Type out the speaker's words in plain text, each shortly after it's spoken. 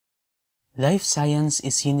Life science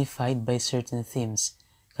is unified by certain themes.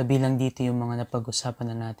 Kabilang dito yung mga napag-usapan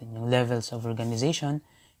na natin, yung levels of organization,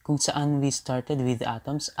 kung saan we started with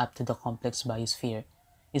atoms up to the complex biosphere.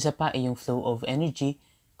 Isa pa ay yung flow of energy,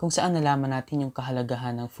 kung saan nalaman natin yung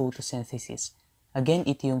kahalagahan ng photosynthesis. Again,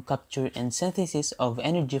 ito yung capture and synthesis of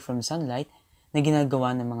energy from sunlight na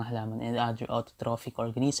ginagawa ng mga halaman and other autotrophic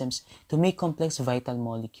organisms to make complex vital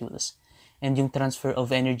molecules. And yung transfer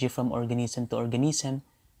of energy from organism to organism,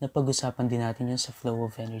 napag-usapan din natin yun sa flow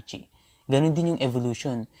of energy. Ganon din yung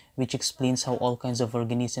evolution, which explains how all kinds of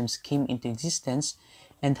organisms came into existence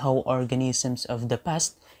and how organisms of the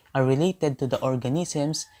past are related to the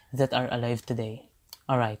organisms that are alive today.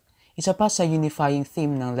 Alright, isa pa sa unifying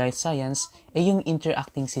theme ng life science ay yung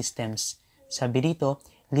interacting systems. Sabi dito,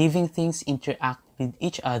 living things interact with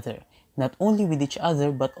each other, not only with each other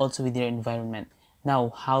but also with their environment.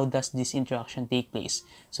 Now, how does this interaction take place?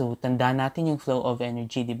 So, tandaan natin yung flow of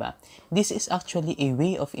energy, di ba? This is actually a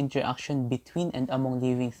way of interaction between and among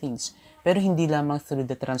living things, pero hindi lamang through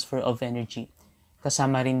the transfer of energy.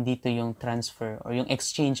 Kasama rin dito yung transfer or yung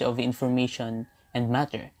exchange of information and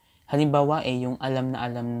matter. Halimbawa yung alam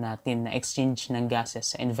natin na exchange ng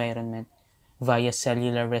gases sa environment via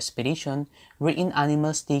cellular respiration, wherein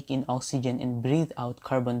animals take in oxygen and breathe out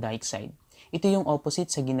carbon dioxide. Ito yung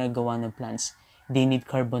opposite sa ginagawa ng plants. They need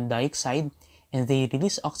carbon dioxide and they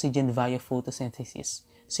release oxygen via photosynthesis.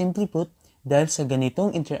 Simply put, dahil sa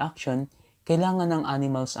ganitong interaction, kailangan ng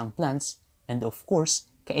animals ang plants and of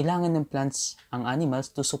course, kailangan ng plants ang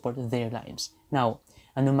animals to support their lives. Now,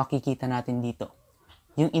 ano makikita natin dito?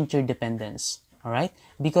 Yung interdependence. Alright?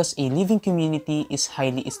 Because a living community is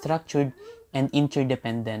highly structured and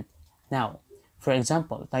interdependent. Now, for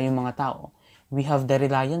example, tayong mga tao, we have the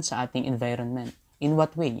reliance sa ating environment. In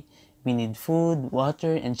what way? We need food,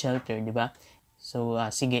 water, and shelter, di ba? So,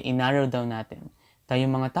 sige, i-narrow down natin. Tayong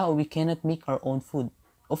mga tao, we cannot make our own food.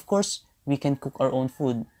 Of course, we can cook our own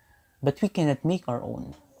food, but we cannot make our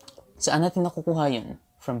own. Saan natin nakukuha yun?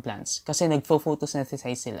 From plants. Kasi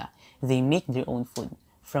nagpo-photosynthesize sila. They make their own food.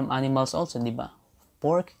 From animals also, di ba?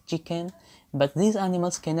 Pork, chicken, but these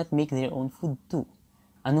animals cannot make their own food too.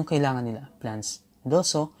 Anong kailangan nila? Plants. And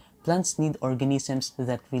also, plants need organisms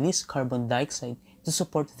that release carbon dioxide to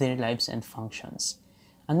support their lives and functions.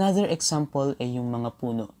 Another example ay yung mga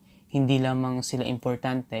puno. Hindi lamang sila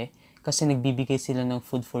importante kasi nagbibigay sila ng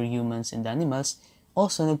food for humans and animals,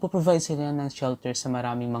 also nagpo-provide sila ng shelter sa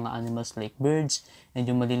maraming mga animals like birds and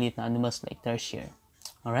yung maliliit na animals like tarsier.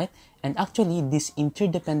 Alright? And actually, this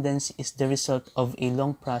interdependence is the result of a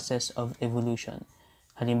long process of evolution.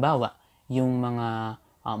 Halimbawa, yung mga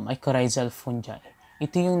mycorrhizal fungi.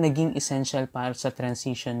 Ito yung naging essential para sa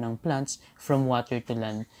transition ng plants from water to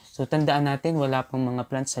land. So, tandaan natin, wala pang mga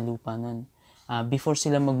plants sa lupa nun. Before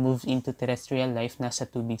sila mag-move into terrestrial life, nasa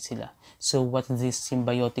tubig sila. So, what this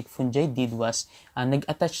symbiotic fungi did was,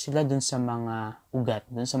 nag-attach sila dun sa mga ugat,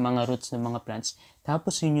 dun sa mga roots ng mga plants.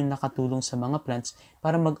 Tapos, yun yung nakatulong sa mga plants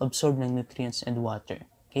para mag-absorb ng nutrients and water.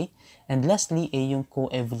 Okay? And lastly, ay yung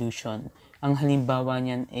co-evolution. Ang halimbawa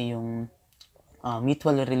niyan ay yung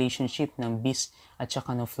mutual relationship ng bees at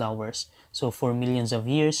saka ng flowers. So, for millions of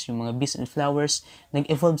years, yung mga bees and flowers,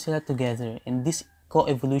 nag-evolve sila together. And this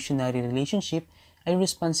co-evolutionary relationship ay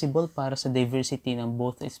responsible para sa diversity ng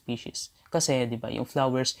both species. Kasi, di ba, yung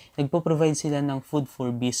flowers, nagpo-provide sila ng food for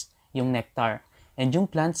bees, yung nectar. And yung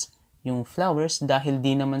plants, yung flowers, dahil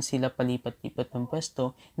di naman sila palipat-lipat ng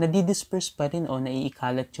pwesto, nadidisperse pa rin o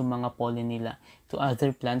naiikalat yung mga pollen nila to other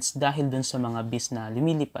plants dahil dun sa mga bees na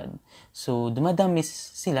lumilipad. So, dumadami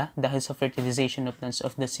sila dahil sa fertilization of plants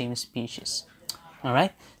of the same species.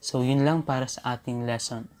 Alright? So, yun lang para sa ating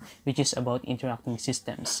lesson, which is about interacting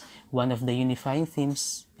systems, one of the unifying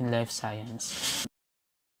themes in life science.